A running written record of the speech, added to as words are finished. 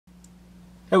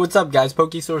Hey, what's up guys?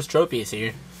 Pokesource Tropius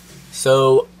here.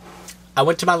 So, I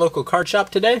went to my local card shop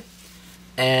today,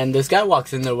 and this guy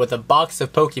walks in there with a box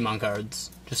of Pokemon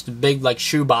cards. Just a big, like,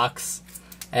 shoe box.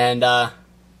 And,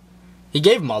 he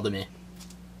gave them all to me.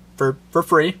 For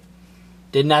free.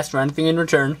 Didn't ask for anything in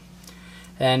return.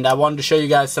 And I wanted to show you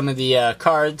guys some of the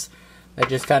cards that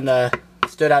just kind of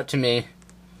stood out to me.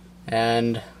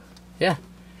 And, yeah.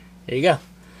 There you go.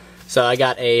 So, I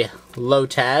got a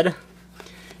Lotad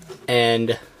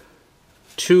and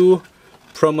 2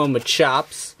 promo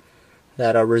Machops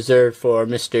that are reserved for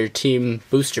Mr. Team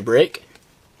Booster Break.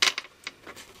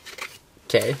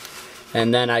 Okay,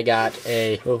 and then I got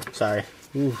a,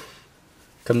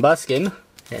 Combuskin.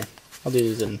 Yeah, I'll do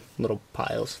these in little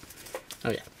piles.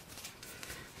 Okay.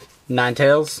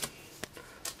 Ninetales,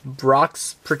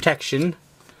 Brock's Protection,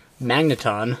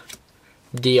 Magneton,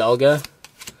 Dialga,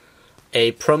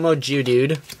 a promo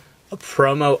Geodude, a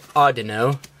promo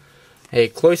Audino, a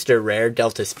Cloyster Rare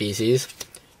Delta Species,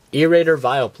 Erator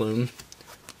Vileplume,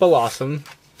 Blossom,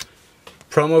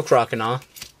 promo Croconaw,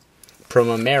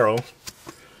 promo Meryl,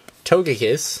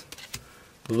 Togekiss,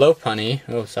 Lopunny,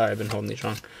 I've been holding these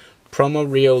wrong, promo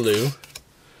Riolu,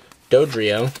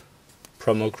 Dodrio,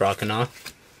 promo Croconaw,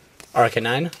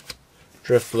 Arcanine,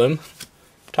 Drifloon,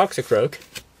 Toxicroak,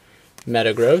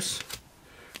 Metagross,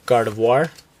 Gardevoir,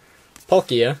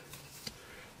 Palkia,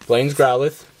 Blaine's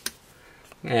Growlithe,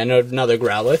 and another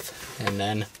Growlithe, and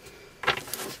then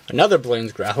another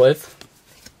Blaine's Growlithe,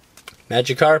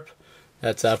 Magikarp,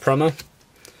 that's a promo,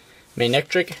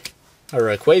 Manectric, a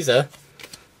Rayquaza,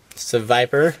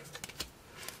 Seviper,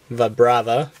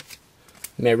 Vibrava,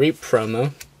 Mareep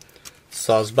promo,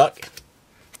 Sawsbuck,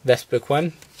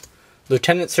 Vespiquen,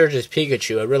 Lieutenant Surge's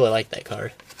Pikachu, I really like that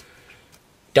card,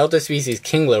 Delta Species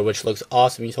Kingler, which looks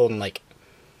awesome, he's holding like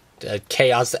a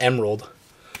Chaos Emerald.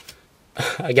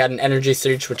 I got an Energy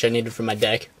Search, which I needed for my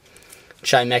deck.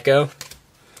 Chimecho,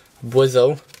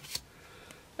 Bwizzle,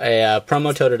 a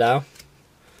promo Totodile,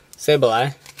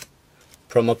 Sableye,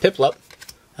 promo Piplup,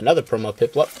 another promo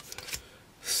Piplup,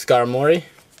 Skarmory,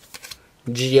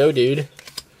 Geodude,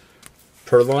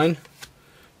 Purloin,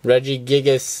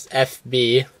 Regigigas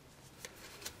FB,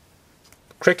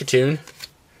 Kricketune,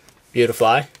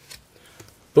 Beautifly,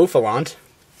 Bouffalant,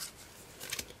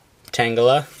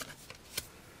 Tangela,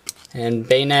 and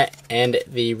Bayonet, and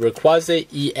the Rayquaza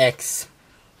EX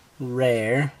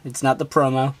Rare. It's not the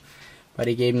promo, but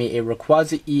he gave me a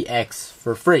Rayquaza EX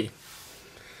for free.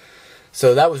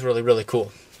 So that was really, really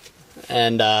cool.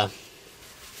 And I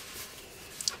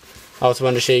also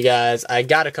wanted to show you guys, I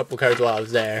got a couple cards while I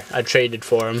was there. I traded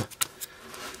for them.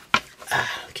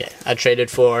 Okay, I traded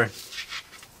for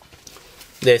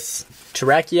this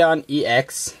Terrakion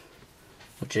EX,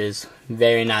 which is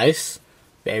very nice.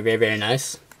 Very, very, very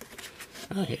nice.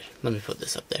 Oh, here, let me put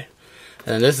this up there.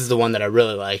 And then this is the one that I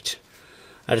really liked.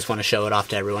 I just want to show it off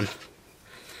to everyone.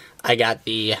 I got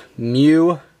the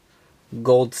Mew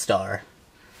Gold Star.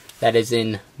 That is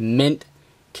in mint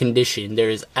condition. There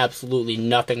is absolutely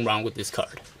nothing wrong with this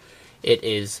card. It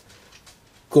is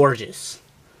gorgeous.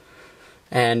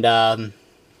 And,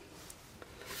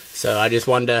 so I just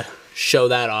wanted to show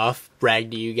that off,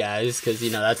 brag to you guys, because, you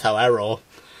know, that's how I roll.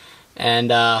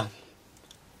 And,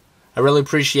 I really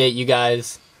appreciate you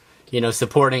guys, you know,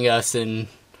 supporting us and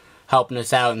helping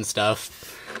us out and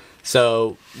stuff.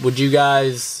 So, would you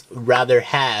guys rather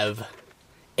have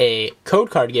a code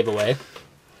card giveaway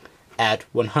at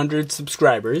 100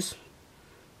 subscribers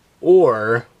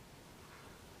or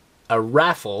a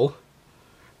raffle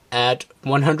at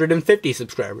 150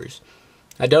 subscribers?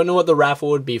 I don't know what the raffle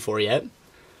would be for yet,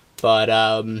 but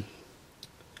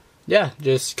yeah,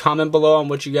 just comment below on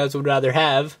what you guys would rather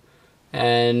have,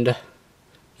 and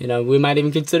you know, we might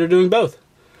even consider doing both.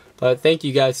 But thank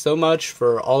you guys so much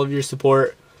for all of your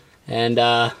support, and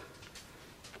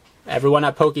everyone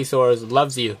at Pokesource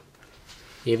loves you.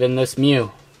 Even this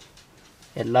Mew,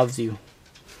 it loves you.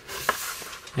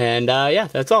 And yeah,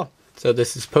 that's all. So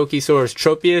this is Pokesource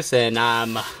Tropius, and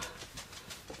I'm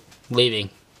leaving.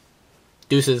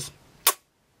 Deuces.